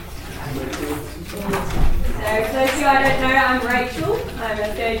So for those of you I don't know, I'm Rachel. I'm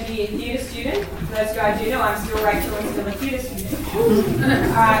a third year theatre student. For those of you I do know, I'm still Rachel and still a theatre student.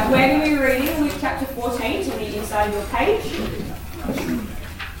 Alright, we're going to be reading Luke chapter 14 to the inside of your page.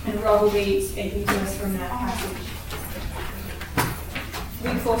 And Rob will be speaking to us from that passage.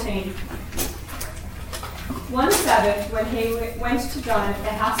 Luke 14. One Sabbath, when he went to dine at the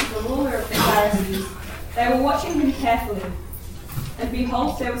house of the ruler of the Pharisees, they were watching him carefully. And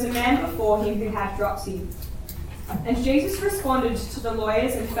behold, there was a man before him who had dropsy. And Jesus responded to the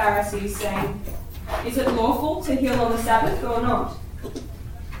lawyers and Pharisees, saying, "Is it lawful to heal on the Sabbath or not?"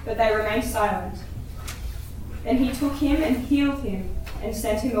 But they remained silent. Then he took him and healed him and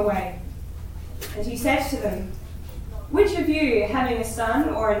sent him away. And he said to them, "Which of you, having a son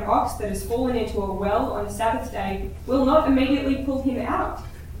or an ox that has fallen into a well on the Sabbath day, will not immediately pull him out?"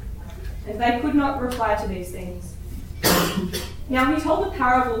 And they could not reply to these things. Now he told a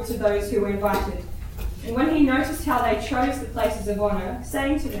parable to those who were invited. And when he noticed how they chose the places of honour,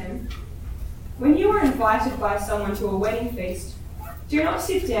 saying to them, "When you are invited by someone to a wedding feast, do not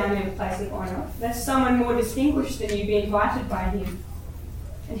sit down in a place of honour, lest someone more distinguished than you be invited by him.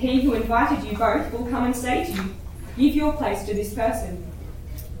 And he who invited you both will come and say to you, 'Give your place to this person.'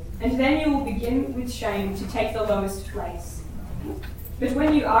 And then you will begin with shame to take the lowest place. But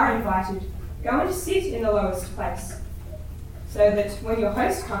when you are invited, go and sit in the lowest place, so that when your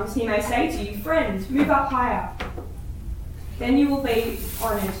host comes, he may say to you, 'Friend, move up higher.' Then you will be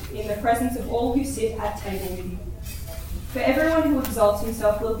honoured in the presence of all who sit at table with you. For everyone who exalts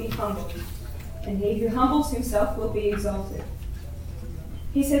himself will be humbled, and he who humbles himself will be exalted."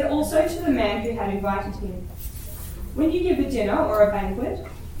 He said also to the man who had invited him, "When you give a dinner or a banquet,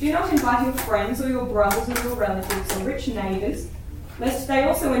 do not invite your friends or your brothers or your relatives or rich neighbours, lest they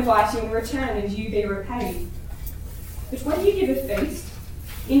also invite you in return and you be repaid. But when you give a feast,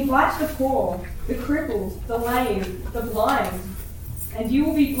 invite the poor, the crippled, the lame, the blind, and you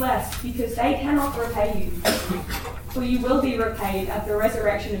will be blessed because they cannot repay you, for you will be repaid at the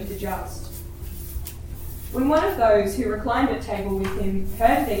resurrection of the just." When one of those who reclined at table with him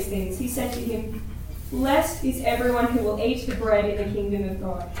heard these things, he said to him, "Blessed is everyone who will eat the bread in the kingdom of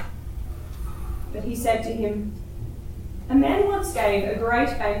God." But he said to him, "A man once gave a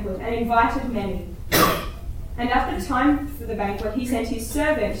great banquet and invited many. And at the time for the banquet, he sent his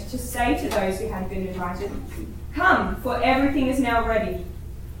servant to say to those who had been invited, 'Come, for everything is now ready.'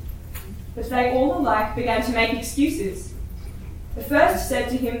 But they all alike began to make excuses. The first said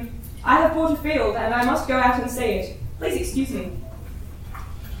to him, 'I have bought a field and I must go out and see it. Please excuse me.'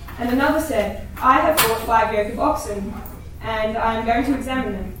 And another said, 'I have bought 5 yoke of oxen and I am going to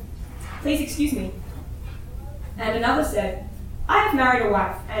examine them. Please excuse me.' And another said, 'I have married a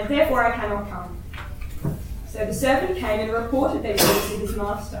wife and therefore I cannot come.' So the servant came and reported these things to his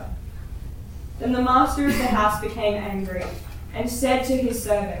master. Then the master of the house became angry and said to his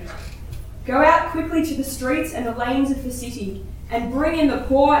servant, 'Go out quickly to the streets and the lanes of the city and bring in the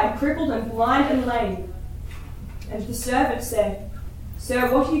poor and crippled and blind and lame.' And the servant said, 'Sir,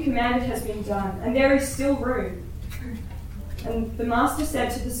 what you commanded has been done, and there is still room.' And the master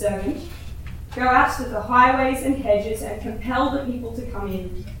said to the servant, 'Go out to the highways and hedges and compel the people to come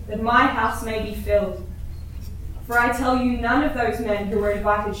in, that my house may be filled. For I tell you, none of those men who were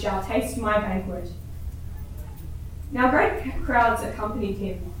invited shall taste my banquet.' Now great crowds accompanied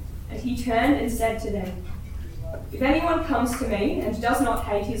him, and he turned and said to them, 'If anyone comes to me and does not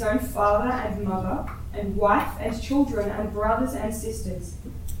hate his own father and mother and wife and children and brothers and sisters,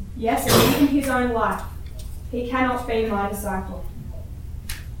 yes, and even his own life, he cannot be my disciple.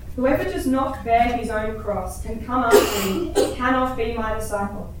 Whoever does not bear his own cross and come after me cannot be my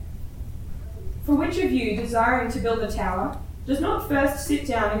disciple. For which of you, desiring to build a tower, does not first sit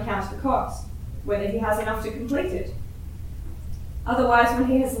down and count the cost, whether he has enough to complete it? Otherwise, when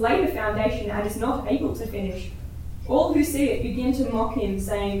he has laid a foundation and is not able to finish, all who see it begin to mock him,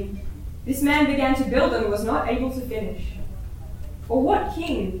 saying, 'This man began to build and was not able to finish.' Or what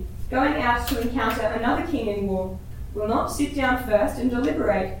king, going out to encounter another king in war, will not sit down first and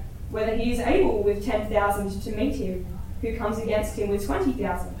deliberate whether he is able with 10,000 to meet him, who comes against him with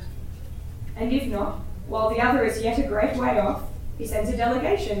 20,000? And if not, while the other is yet a great way off, he sends a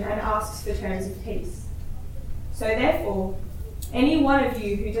delegation and asks for terms of peace. So therefore, any one of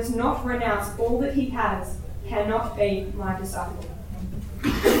you who does not renounce all that he has cannot be my disciple."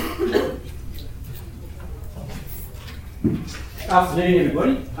 Afternoon,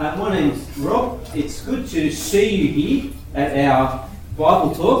 everybody. My name's Rob. It's good to see you here at our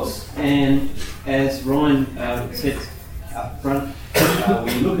Bible talks, and as Ryan said up front,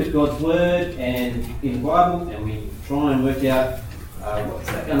 we look at God's Word and in the Bible, and we try and work out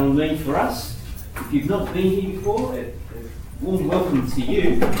what's that going to mean for us? If you've not been here before, a warm welcome to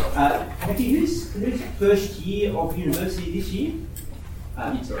you. Who's first year of university this year?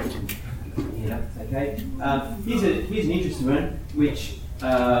 Sorry. Yeah, okay. Here's an interesting one, which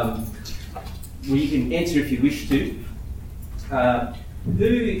well, you can answer if you wish to. Who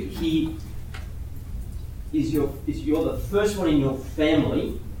here is you're the first one in your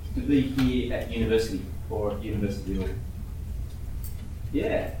family to be here at university or at university level?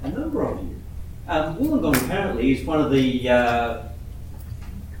 Yeah, a number of you. Wollongong apparently is one of the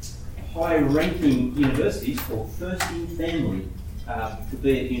high-ranking universities for first in family to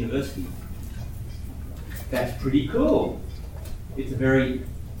be at university. That's pretty cool. It's a very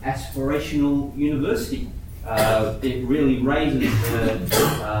aspirational university. It really raises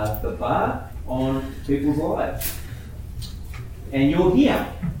the bar on people's lives. And you're here.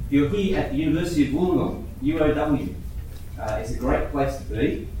 You're here at the University of Wollongong, UOW. It's a great place to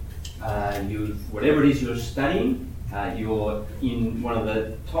be. Whatever it is you're studying, you're in one of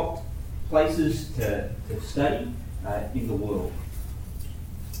the top places to study in the world.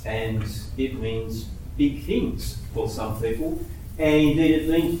 And it means big things for some people, and indeed it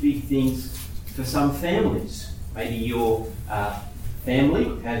means big things for some families. Maybe your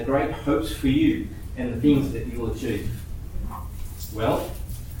family has great hopes for you and the things that you'll achieve. Well,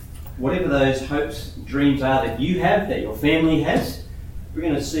 whatever those hopes, dreams are that you have, that your family has, we're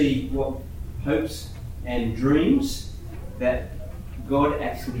going to see what hopes and dreams that God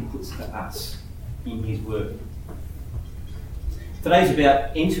actually puts to us in His Word. Today's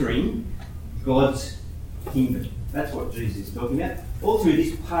about entering God's kingdom. That's what Jesus is talking about. All through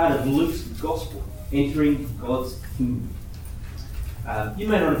this part of Luke's Gospel, entering God's kingdom. You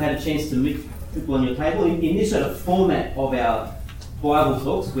may not have had a chance to meet people on your table. In this sort of format of our Bible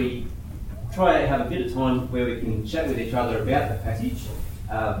talks, we try to have a bit of time where we can chat with each other about the passage.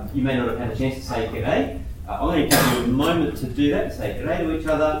 You may not have had a chance to say g'day. I'm going to give you a moment to do that, say g'day to each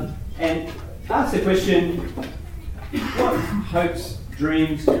other, and ask the question, what hopes,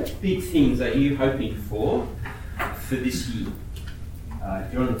 dreams, big things are you hoping for this year?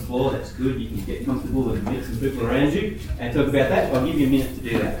 If you're on the floor, that's good. You can get comfortable and meet some people around you and talk about that. I'll give you a minute to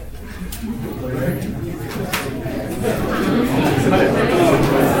do that.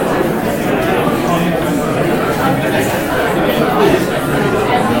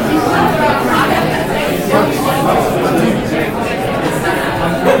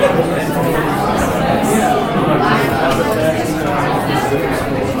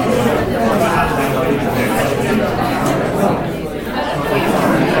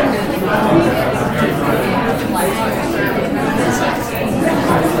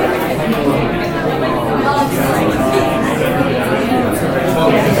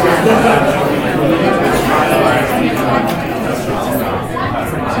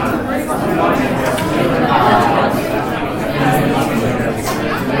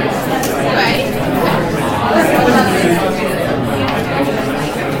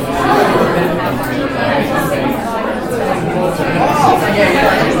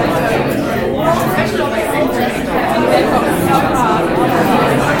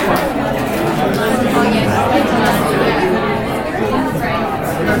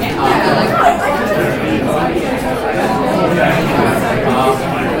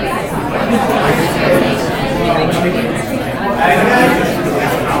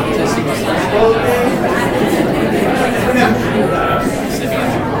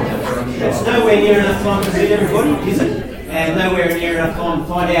 It's nowhere near enough time to meet everybody, is it? And nowhere near enough time to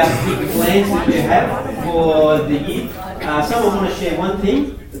find out big plans that you have for the year. Someone want to share one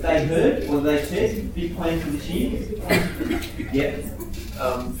thing that they heard or they said, big plans for this year? Yeah.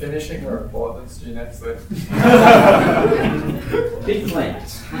 Finishing a report that's due next week. Big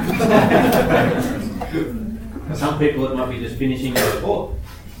plans. For some people it might be just finishing a report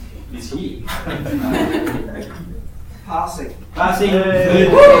this year. Passing. Passing, good.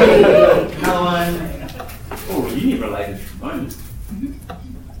 Another one. Oh, uni related at the moment.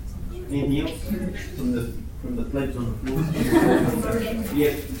 Anything else from the plebs on the floor?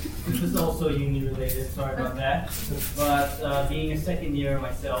 Yep. This is also uni related, sorry about that. But being a second year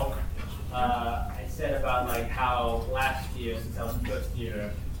myself, I said about like how last year, since I was first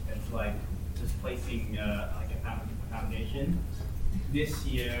year, it's like just placing like a foundation. This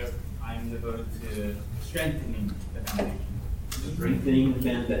year, I'm devoted to strengthening the foundation. Strengthening the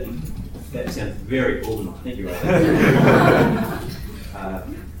foundation. That sounds very organised. Thank you, Ray.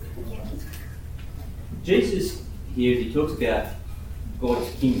 Jesus here, he talks about God's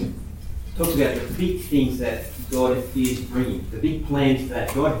kingdom. He talks about the big things that God is bringing, the big plans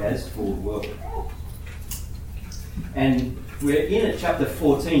that God has for the world. And We're in at chapter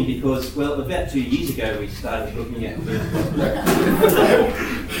 14 because, well, about 2 years ago we started looking at Luke's Gospel.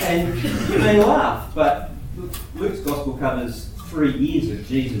 And you may laugh, but Luke's Gospel covers 3 years of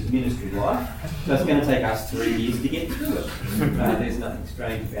Jesus' ministry life, so it's going to take us 3 years to get through it. There's nothing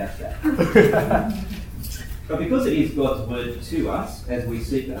strange about that. But because it is God's word to us, as we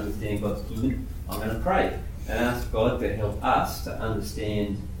seek to understand God's kingdom, I'm going to pray and ask God to help us to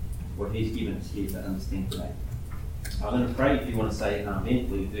understand what He's given us here to understand today. I'm going to pray. If you want to say amen,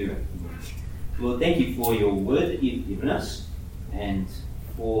 please do. Lord, thank you for your word that you've given us and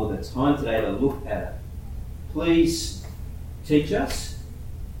for the time today to look at it. Please teach us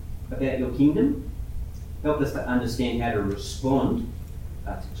about your kingdom. Help us to understand how to respond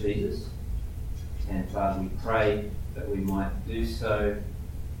to Jesus. And Father, we pray that we might do so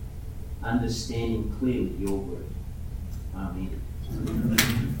understanding clearly your word. Amen.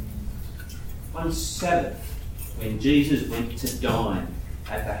 On Sabbath, when Jesus went to dine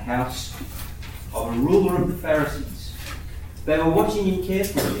at the house of a ruler of the Pharisees, they were watching him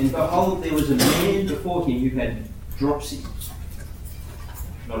carefully, and behold, there was a man before him who had dropsy.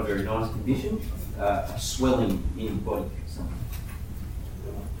 Not a very nice condition, a swelling in his body.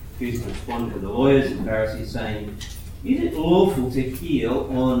 Jesus responded to the lawyers and Pharisees, saying, "Is it lawful to heal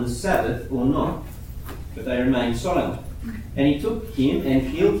on the Sabbath or not?" But they remained silent. And he took him and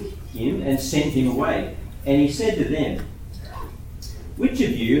healed him and sent him away. And he said to them, "Which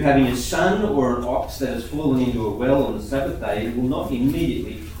of you, having a son or an ox that has fallen into a well on the Sabbath day, will not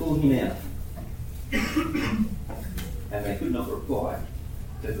immediately pull him out?" And they could not reply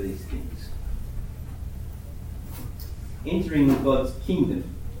to these things. Entering God's kingdom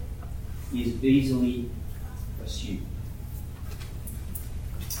is easily assumed.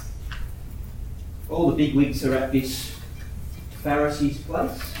 All the bigwigs are at this Pharisees'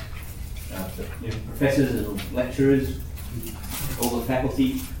 place. Professors and lecturers, all the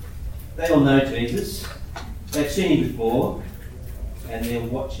faculty, they all know Jesus. They've seen him before, and they're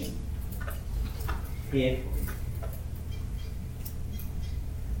watching carefully.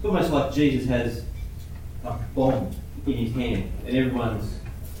 It's almost like Jesus has a bomb in his hand, and everyone's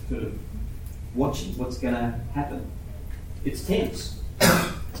sort of watching what's going to happen. It's tense.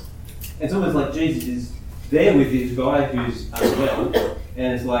 It's almost like Jesus is there with this guy who's unwell,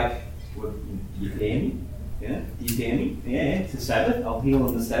 and it's like, "What, do you dare me? Yeah? Do you dare me? Yeah, it's a Sabbath. I'll heal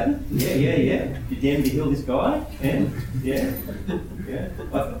on the Sabbath. Yeah. Do you dare me to heal this guy? Yeah.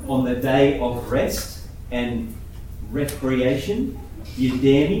 But on the day of rest and recreation, do you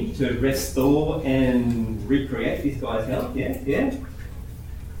dare me to restore and recreate this guy's health? Yeah.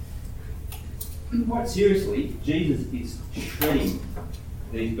 Quite seriously, Jesus is shredding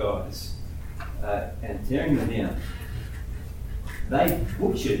these guys and tearing them down. They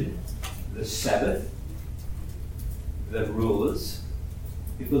butchered the Sabbath, the rulers,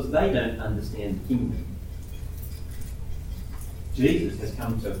 because they don't understand the kingdom. Jesus has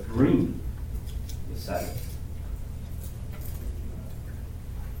come to bring the Sabbath.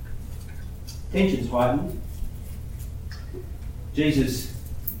 Tension's heightened. Jesus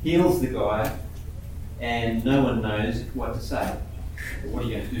heals the guy, and no one knows what to say. What are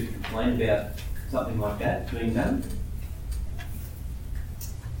you going to do? Complain about something like that being done?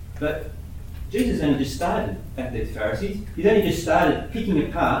 But Jesus only just started at the Pharisees. He's only just started picking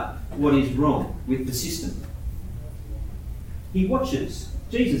apart what is wrong with the system. He watches.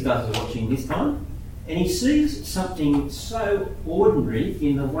 Jesus does the watching this time, and he sees something so ordinary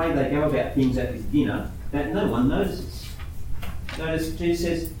in the way they go about things at this dinner that no one notices. Notice Jesus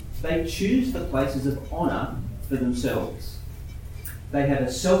says they choose the places of honour for themselves. They have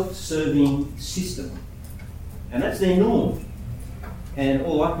a self-serving system, and that's their norm. And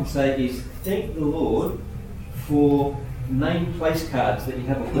all I can say is thank the Lord for named place cards that you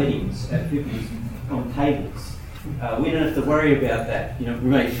have at weddings at 50s on tables. We don't have to worry about that. We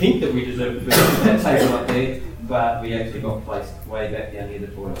may think that we deserve to be at that table up there, but we actually got placed way back down near the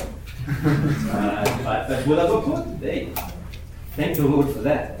toilet. But that's what I got taught to be. Thank the Lord for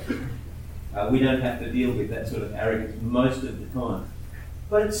that. We don't have to deal with that sort of arrogance most of the time.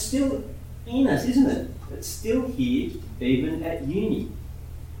 But it's still in us, isn't it? It's still here, even at uni.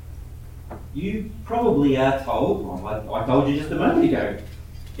 You probably are told, well, I told you just a moment ago,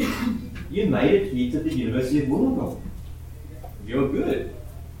 you made it here to the University of Wollongong. You're good.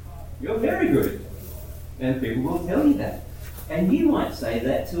 You're very good. And people will tell you that. And you might say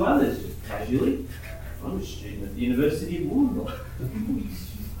that to others just casually. I'm a student at the University of Wollongong.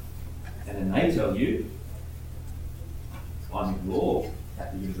 And then they tell you, I'm in law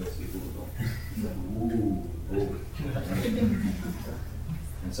at the University of Wollongong. Ooh.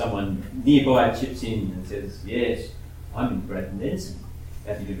 And someone nearby chips in and says, yes, I'm in Bradford Medicine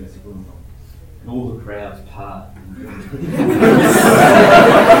at the University of Wollongong. And all the crowds part.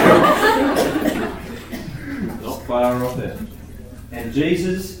 Not far off it. And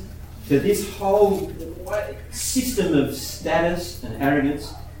Jesus, to this whole system of status and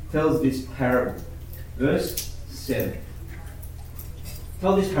arrogance, tells this parable. Verse 7.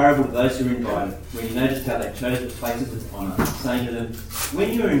 Tell this parable to those who are invited, when you noticed how they chose the places of honour, saying to them,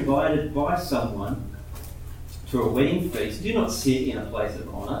 when you are invited by someone to a wedding feast, do not sit in a place of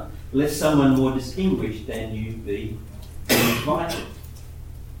honour, lest someone more distinguished than you be invited.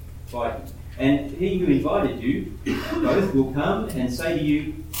 And he who invited you, both will come and say to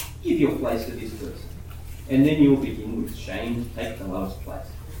you, give your place to this person. And then you will begin with shame to take the lowest place.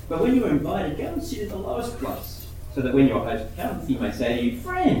 But when you are invited, go and sit at the lowest place, so that when your host comes, he may say to you,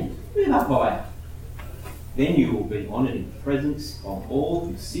 friend, move up higher. Then you will be honoured in the presence of all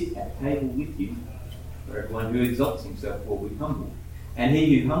who sit at table with you. For everyone who exalts himself will be humbled, and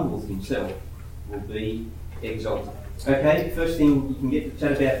he who humbles himself will be exalted. Okay, first thing you can get to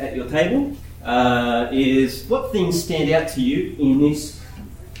chat about at your table is what things stand out to you in this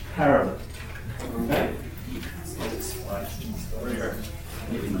parable. Okay?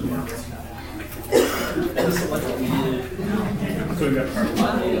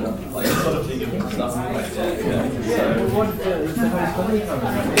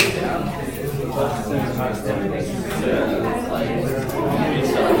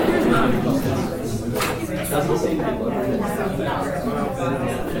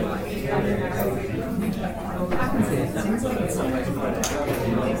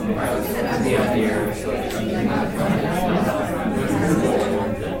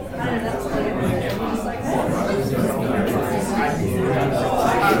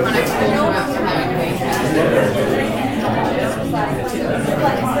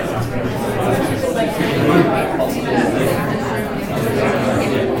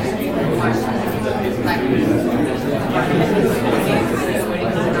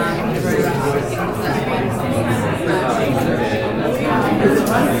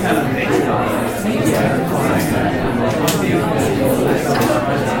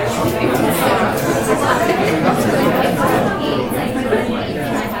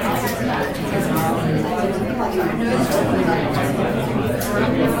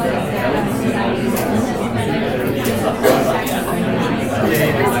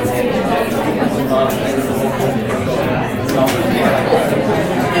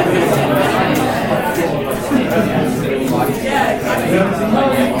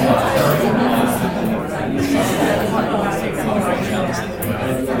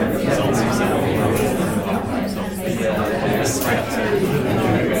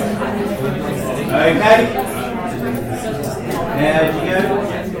 Okay. How'd you go?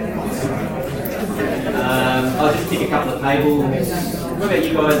 I'll just pick a couple of tables. What about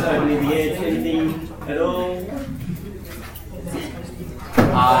you guys over in the edge? Anything at all?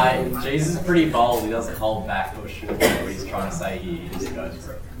 Jesus is pretty bold. He doesn't hold back or shoot what he's trying to say here. He just goes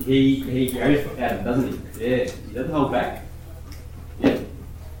for it. He goes for it, doesn't he? Yeah, he doesn't hold back. Yeah.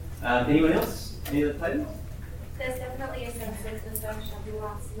 Anyone else? Any other tables? There's definitely a sense that the first shall be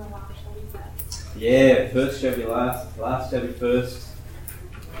last and the last shall be first. Yeah, first shall be last, last shall be first.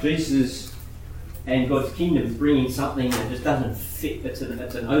 Jesus and God's kingdom is bringing something that just doesn't fit. It's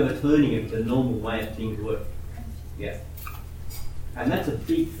an overturning of the normal way of things work. Yeah. And that's a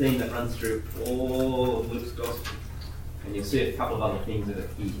big theme that runs through all of Luke's Gospel. And you'll see a couple of other things that are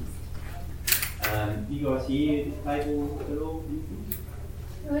here. You guys hear this table at all?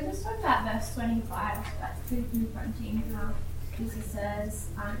 We're just talking about verse 25, that's pretty confronting how Jesus says,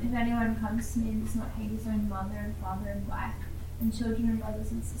 if anyone comes to me and does not hate his own mother and father and wife and children and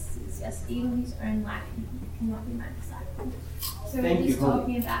brothers and sisters, yes, even his own life, he cannot be my disciple. So we're just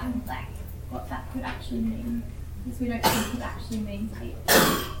talking about like what that could actually mean, because we don't think it actually means hate. Do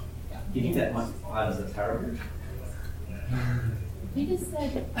you think that might be part of the parable? You just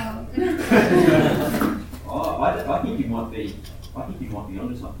said, I think you might be. I think you might be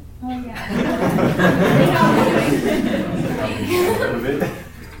onto something. oh yeah.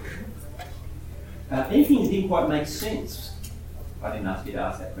 Anything that didn't quite make sense? I didn't ask you to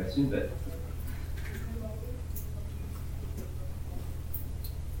ask that question, but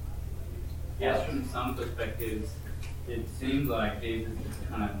yes, from some perspectives, it seems like Jesus is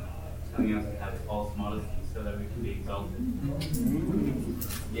kind of telling us to have false modesty so that we can be exalted.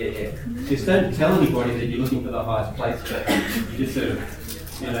 Yeah. Just don't tell anybody that you're looking for the highest place, but you just sort of,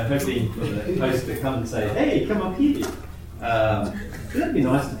 hoping for the host to come and say, hey, come up here. That'd be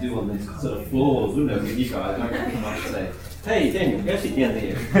nice to do on these sort of floors, wouldn't it, with you guys? I could come up and say, hey, Daniel, go sit down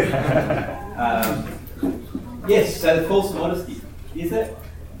there. Yes, so the false modesty. Is that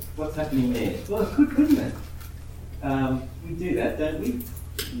what's happening there? Well, it could, couldn't it? We do that, don't we?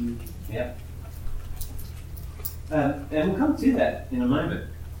 Yeah. And we'll come to that in a moment.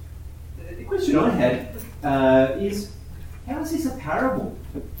 The question I had is, how is this a parable?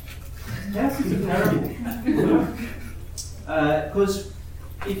 How is this a parable? Because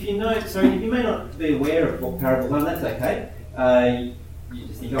if you may not be aware of what parables are, that's okay. You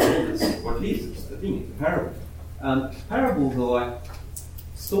just think, oh, well, that's what it is. It's the thing, it's a parable. Parables are like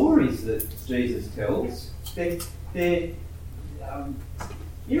stories that Jesus tells. They're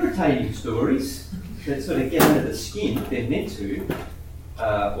irritating stories that sort of get under the skin if they're meant to,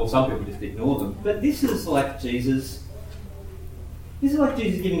 or some people just ignore them. But this is like Jesus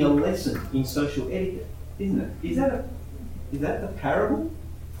giving a lesson in social etiquette, isn't it? Is that the parable?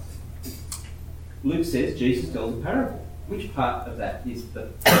 Luke says Jesus tells a parable. Which part of that is the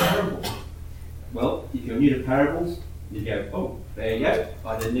parable? Well, if you're new to parables, you go, oh, there you go,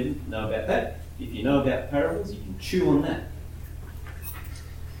 I didn't even know about that. If you know about parables, you can chew on that.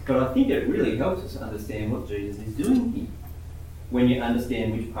 But I think it really helps us understand what Jesus is doing here when you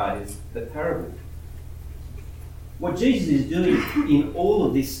understand which part is the parable. What Jesus is doing in all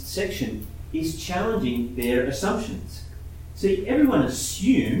of this section is challenging their assumptions. See, everyone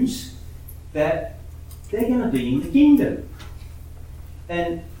assumes that they're going to be in the kingdom.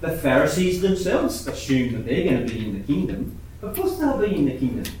 And the Pharisees themselves assume that they're going to be in the kingdom. Of course they'll be in the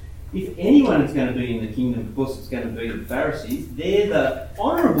kingdom. If anyone is going to be in the kingdom, of course it's going to be the Pharisees. They're the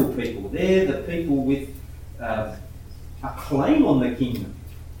honourable people. They're the people with a claim on the kingdom.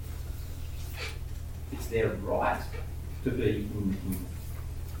 It's their right to be in the kingdom.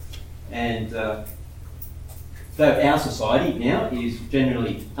 And though our society now is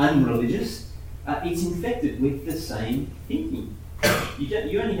generally unreligious, it's infected with the same thinking.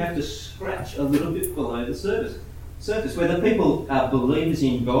 You only have to scratch a little bit below the surface. Whether people are believers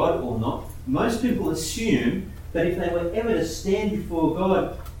in God or not, most people assume that if they were ever to stand before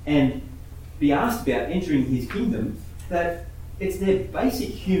God and be asked about entering his kingdom, that it's their basic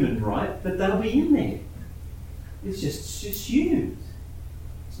human right that they'll be in there. It's just assumed.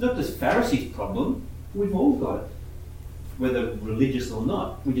 It's not just Pharisees' problem, we've all got it. Whether religious or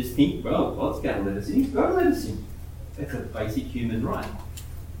not, we just think, well, God's going to let us in, he's got to let us in. That's a basic human right.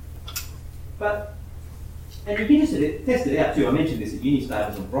 And you can just test it out too. I mentioned this at Uni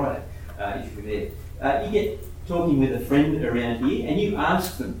Starters on Friday, if you were there. You get talking with a friend around here and you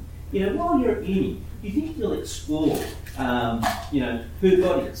ask them, while you're at uni, do you think you'll explore, who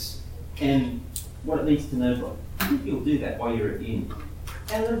God is and what it needs to know God? Do you think you'll do that while you're at uni?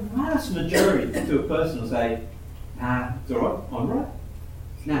 And the vast majority to a person will say, nah, it's all right, I'm right.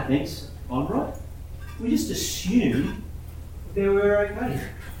 Nah, thanks, I'm right. We just assume that we're okay.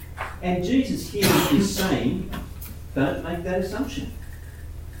 And Jesus here is saying, don't make that assumption.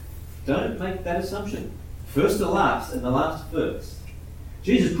 Don't make that assumption. First to last and the last first.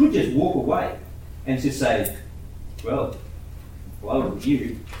 Jesus could just walk away and just say, well, blow with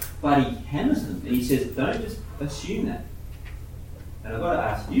you. But he hammers them and he says, don't just assume that. And I've got to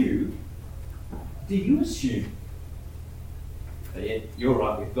ask you, do you assume that you're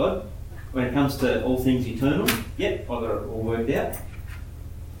right with God? When it comes to all things eternal, yep, I've got it all worked out.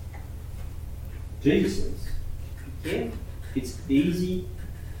 Jesus says, yeah, it's easy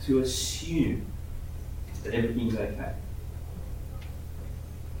to assume that everything's okay.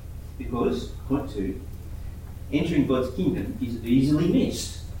 Because, point 2, entering God's kingdom is easily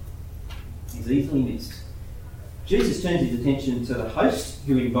missed. It's easily missed. Jesus turns his attention to the host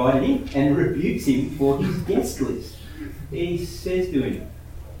who invited him and rebukes him for his guest list. He says to him,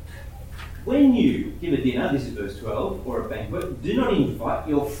 when you give a dinner, this is verse 12, or a banquet, do not invite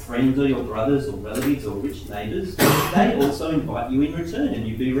your friends or your brothers or relatives or rich neighbours. They also invite you in return and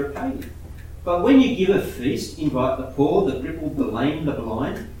you be repaid. But when you give a feast, invite the poor, the crippled, the lame, the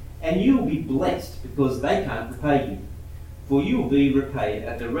blind, and you will be blessed because they can't repay you. For you will be repaid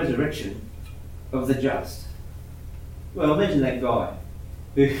at the resurrection of the just. Well, imagine that guy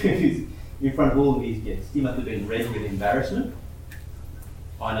who's in front of all of his guests. He must have been red with embarrassment.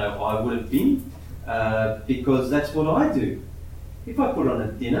 I know I would have been, because that's what I do. If I put on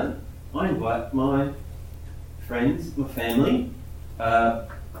a dinner, I invite my friends, my family,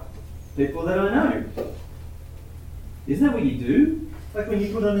 people that I know. Isn't that what you do? Like when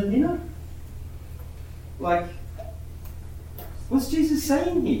you put on a dinner? Like, what's Jesus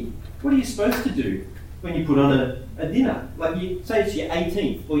saying here? What are you supposed to do when you put on a dinner? Like you say it's your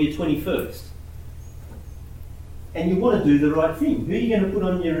 18th or your 21st. And you want to do the right thing. Who are you going to put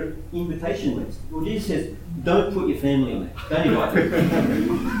on your invitation list? Well, Jesus says, don't put your family on it. Don't invite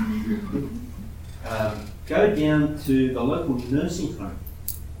them. go down to the local nursing home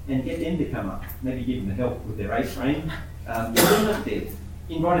and get them to come up. Maybe give them help with their A-frame. Get them up there.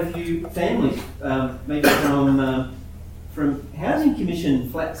 Invite a few families, maybe from housing commission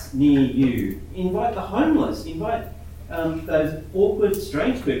flats near you. Invite the homeless. Invite those awkward,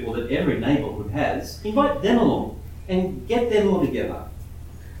 strange people that every neighbourhood has. Invite them along and get them all together.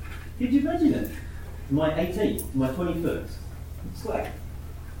 Could you imagine it? My 18th, my 21st. It's like,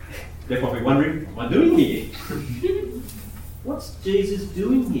 they're probably wondering, what am I doing here? What's Jesus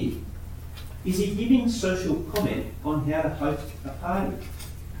doing here? Is he giving social comment on how to host a party?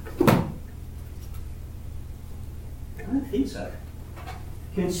 I don't think so.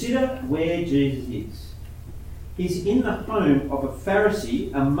 Consider where Jesus is. He's in the home of a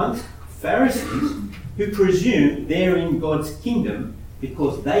Pharisee amongst Pharisees who presume they're in God's kingdom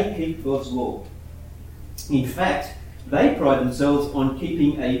because they keep God's law. In fact, they pride themselves on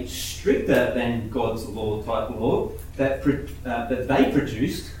keeping a stricter than God's law type law that they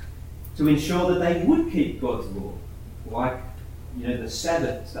produced to ensure that they would keep God's law. Like, the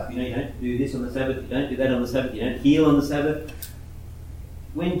Sabbath stuff. You don't do this on the Sabbath, you don't do that on the Sabbath, you don't heal on the Sabbath.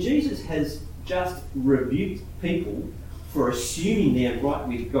 When Jesus has just rebuked people for assuming they're right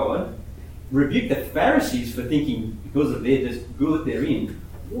with God, rebuked the Pharisees for thinking because of their just good they're in,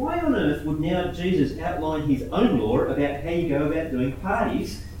 why on earth would now Jesus outline his own law about how you go about doing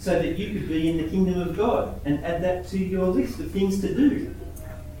parties so that you could be in the kingdom of God and add that to your list of things to do?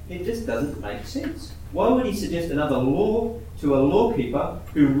 It just doesn't make sense. Why would he suggest another law to a lawkeeper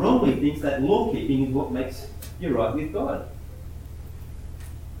who wrongly thinks that law keeping is what makes you right with God?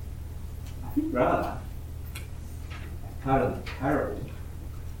 I think rather, part of the parable,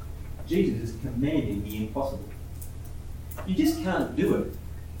 Jesus is commanding the impossible. You just can't do it.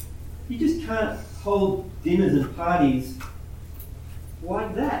 You just can't hold dinners and parties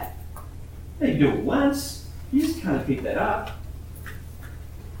like that. You can do it once, you just can't pick that up.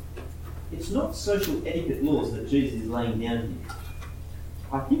 It's not social etiquette laws that Jesus is laying down here.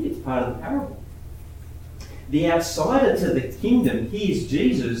 I think it's part of the parable. The outsider to the kingdom hears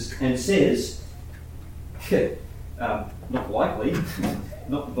Jesus and says, not likely,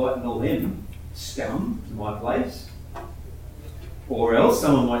 not inviting all them scum to my place. Or else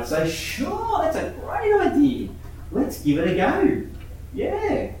someone might say, sure, that's a great idea. Let's give it a go.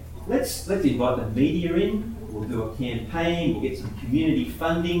 Yeah, let's invite the media in. We'll do a campaign. We'll get some community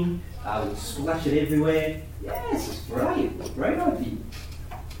funding. We'll splash it everywhere. Yes, it's great. It's a great idea.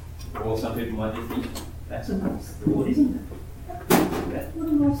 Or some people might just think, that's a nice thought, isn't it? That's not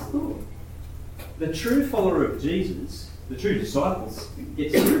a nice thought. The true follower of Jesus, the true disciples,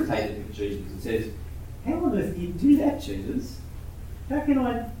 gets irritated with Jesus and says, how on earth do you do that, Jesus? How can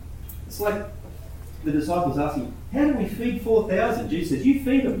I... It's like the disciples asking, how do we feed 4,000? Jesus says, you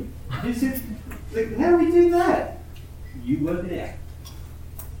feed them. Jesus says, how do we do that? You work it out.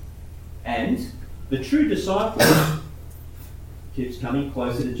 And the true disciple keeps coming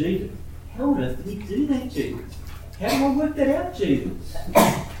closer to Jesus. How on earth did he do that, Jesus? How do I work that out, Jesus?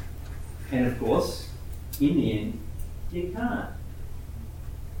 And of course, in the end, you can't.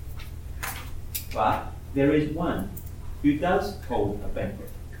 But there is one who does hold a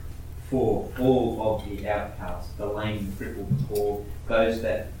banquet for all of the outcasts, the lame, the crippled, the poor, those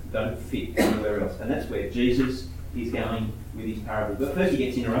that don't fit anywhere else. And that's where Jesus is going with his parable. But first he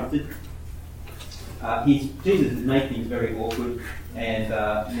gets interrupted. Jesus has made things very awkward, and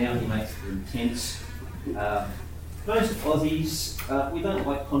now he makes them tense. Most Aussies, we don't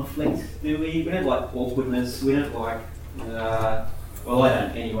like conflict, do we? We don't like awkwardness. We don't like, well, I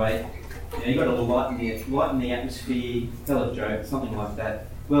don't anyway. You've got to lighten the atmosphere, tell a joke, something like that.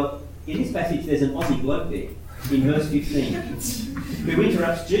 Well, in this passage, there's an Aussie bloke there, in verse 15, who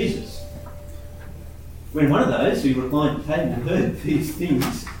interrupts Jesus. When one of those who reclined at the table heard these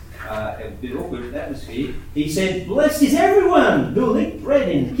things, a bit awkward atmosphere, he said, blessed is everyone who will eat bread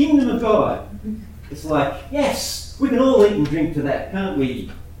in the kingdom of God. It's like, yes, we can all eat and drink to that, can't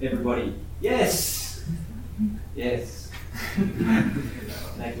we, everybody? Yes. Yes.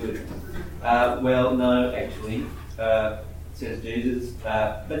 No good. Well, no, actually, says Jesus.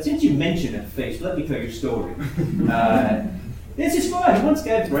 But since you mention a feast, let me tell you a story. There's this guy who once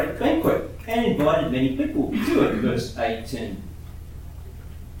gave a great banquet and invited many people to it, verse 18.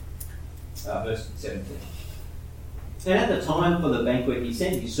 Verse 17. And at the time for the banquet, he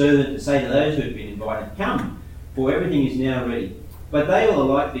sent his servant to say to those who had been invited, come, for everything is now ready. But they all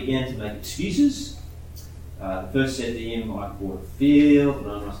alike began to make excuses. The first said to him, I bought a field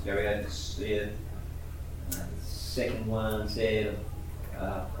and I must go out to see it. The second one said,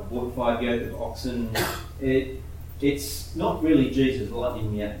 I bought 5 yoke of oxen. It's not really Jesus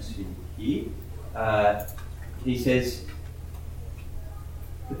lightening the atmosphere here. he says,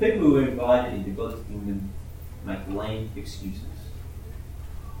 the people who are invited into God's kingdom make lame excuses.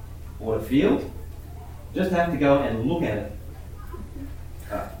 Bought a field, just have to go and look at it.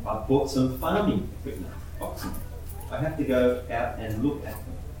 I bought some farming equipment, oxen. I have to go out and look at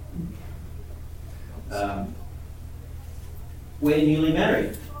them. We're newly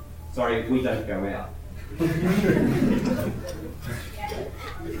married. Sorry, we don't go out.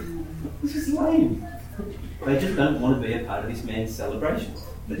 This is lame. They just don't want to be a part of this man's celebration.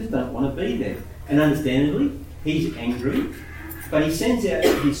 They just don't want to be there. And understandably, he's angry, but he sends out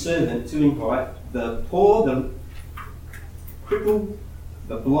his servant to invite the poor, the crippled,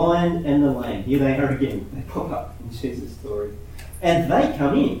 the blind, and the lame. Here they are again. They pop up in Jesus' story. And they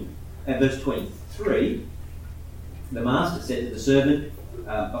come in. At verse 23, the master said to the servant,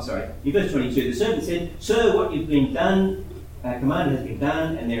 in verse 22, the servant said, Sir, what you've been done, commanded has been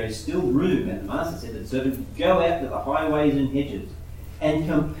done, and there is still room. And the master said to the servant, Go out to the highways and hedges, and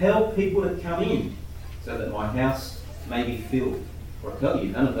compel people to come in, so that my house may be filled. For I tell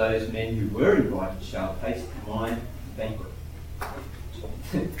you, none of those men who were invited shall taste my banquet.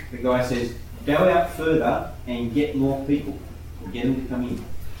 The guy says, Go out further and get more people, and get them to come in.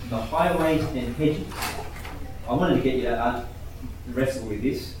 The highways and hedges. I wanted to get you to wrestle with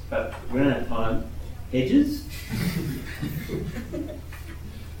this, but we don't have time. Hedges?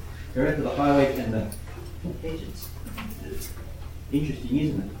 Go out to the highways and the hedges. Interesting,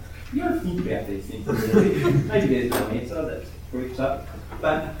 isn't it? You got to think about these things. Maybe there's no answer that proves up,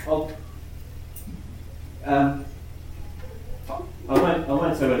 but I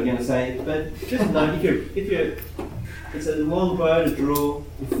won't say what I'm going to say. But just know, it's a long bow to draw.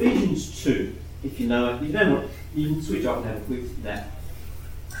 Ephesians 2, if you know it. If you don't know it, you can switch off and have a quick nap.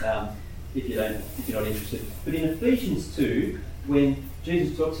 If you're not interested. But in Ephesians 2, when Paul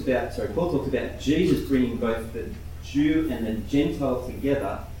talks about Jesus bringing both the Jew and the Gentile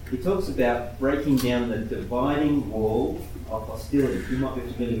together, he talks about breaking down the dividing wall of hostility. You might be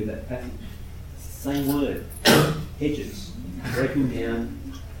familiar with that passage. It's the same word. Hedges. Breaking down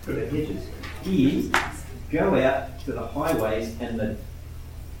the hedges. Here, go out to the highways and the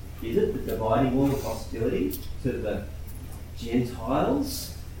dividing wall of hostility to the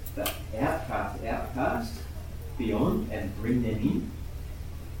Gentiles, the outcast beyond, and bring them in?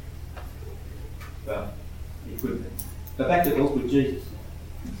 Well, it could be. But back to awkward Jesus.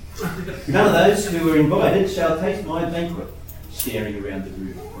 None of those who were invited shall taste my banquet. Staring around the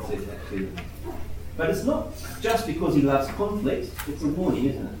room, he says that to them. But it's not just because he loves conflict, it's a warning,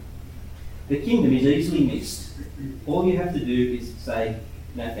 isn't it? The kingdom is easily missed. All you have to do is say,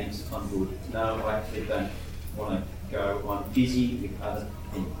 no thanks, I'm good. No, I actually don't want to go. I'm busy with other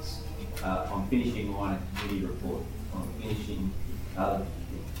things. I'm finishing my committee report. I'm finishing other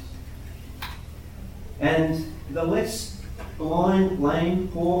things. And the less blind, lame,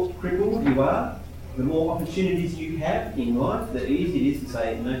 poor, crippled you are, the more opportunities you have in life, the easier it is to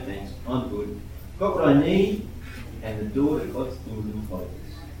say, no thanks, I'm good. Got what I need, and the door to God's kingdom closes.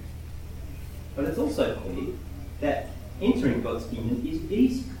 But it's also clear that entering God's kingdom is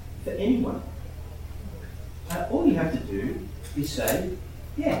easy for anyone. All you have to do is say,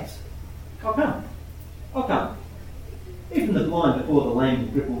 yes, I'll come. I'll come. Even the blind, the poor, the lame,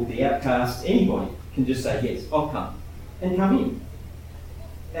 the crippled, the outcast, anybody can just say, yes, I'll come. And come in.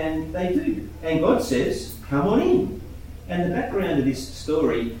 And they do. And God says, come on in. And the background of this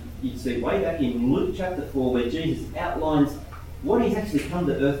story, you see way back in Luke chapter 4, where Jesus outlines what he's actually come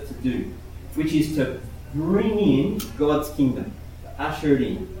to earth to do, which is to bring in God's kingdom, to usher it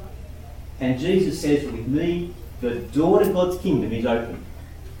in. And Jesus says, with me, the door to God's kingdom is open.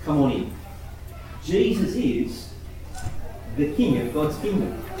 Come on in. Jesus is the king of God's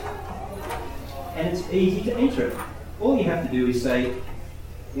kingdom. And it's easy to enter it. All you have to do is say,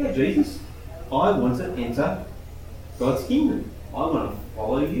 yeah, Jesus, I want to enter God's kingdom. I want to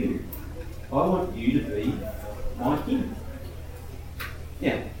follow you. I want you to be my king.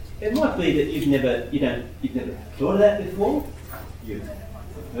 Now, it might be that you've never thought of that before. You've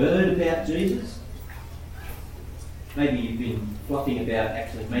heard about Jesus. Maybe you've been fluffing about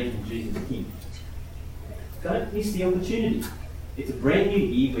actually making Jesus king. Don't miss the opportunity. It's a brand new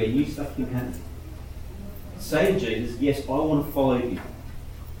year where new stuff can happen. Say to Jesus, yes, I want to follow you.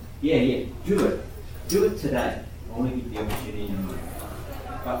 Yeah, do it. Do it today. I want to give the opportunity in mind.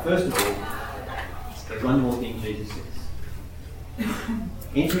 But first of all, there's one more thing Jesus says.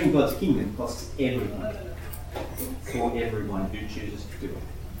 Entering God's kingdom costs everyone. For everyone who chooses to do it.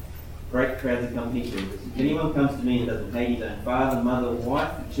 Great crowds accompany Jesus. If anyone comes to me and doesn't hate his own father, mother,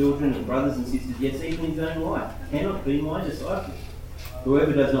 wife, children, and brothers and sisters, yes, even his own life, cannot be my disciple.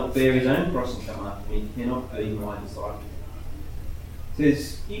 Whoever does not bear his own cross and come after me cannot be my disciple. It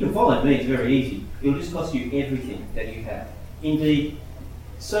says, you can follow me, it's very easy. It'll just cost you everything that you have. Indeed,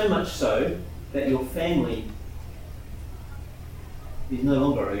 so much so that your family is no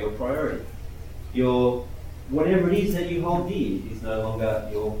longer your priority. Whatever it is that you hold dear is no longer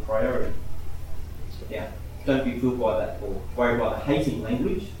your priority. Now, don't be fooled by that or worried by the hating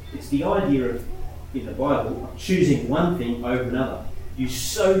language. It's the idea of, in the Bible, of choosing one thing over another. You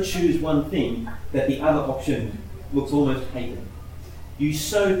so choose one thing that the other option looks almost hated. You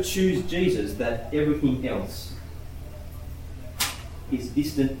so choose Jesus that everything else is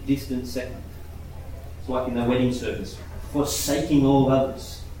distant second. It's like in the wedding service, forsaking all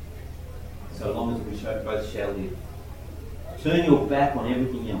others, so long as we both shall live. Turn your back on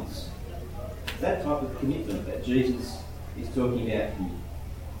everything else. It's that type of commitment that Jesus is talking about here.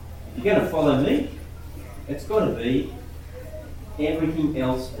 If you're going to follow me, it's got to be everything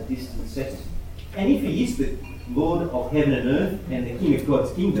else a distant second. And if he is the Lord of heaven and earth and the King of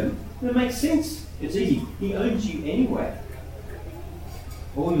God's kingdom, then it makes sense. It's easy. He owns you anyway.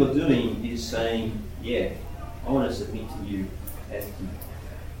 All you're doing is saying, yeah, I want to submit to you as King.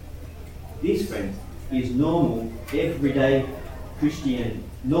 This, friends, is normal, everyday Christianity.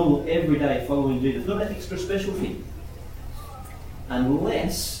 Normal, everyday following Jesus. Not an extra special thing.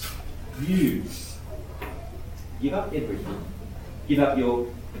 Unless you give up everything. Give up your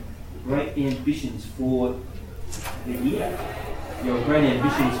great ambitions for the year. Your great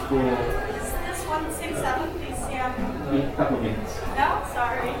ambitions for... Is this 167, please? Yeah. In a couple of minutes. No,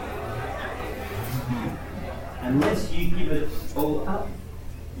 sorry. Unless you give it all up,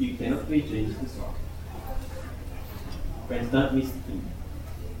 you cannot be Jesus' disciple. Friends, don't miss the kingdom.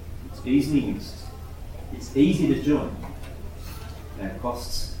 It's easily missed. It's easy to join. And it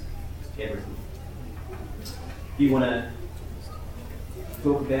costs everything. If you want to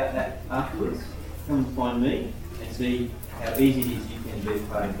talk about that afterwards, come and find me and see how easy it is you can be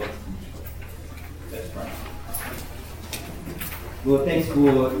part of God's kingdom. Let's pray. Lord, thanks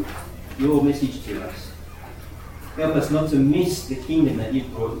for your message to us. Help us not to miss the kingdom that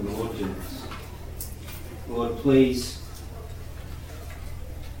you've brought in the Lord Jesus. Lord, please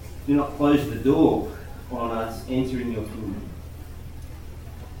do not close the door on us entering your kingdom.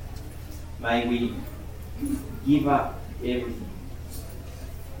 May we give up everything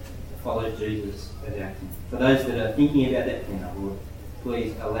to follow Jesus as our King. For those that are thinking about that now, Lord,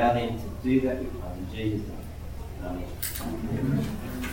 please allow them to do that with us in Jesus' name. Amen.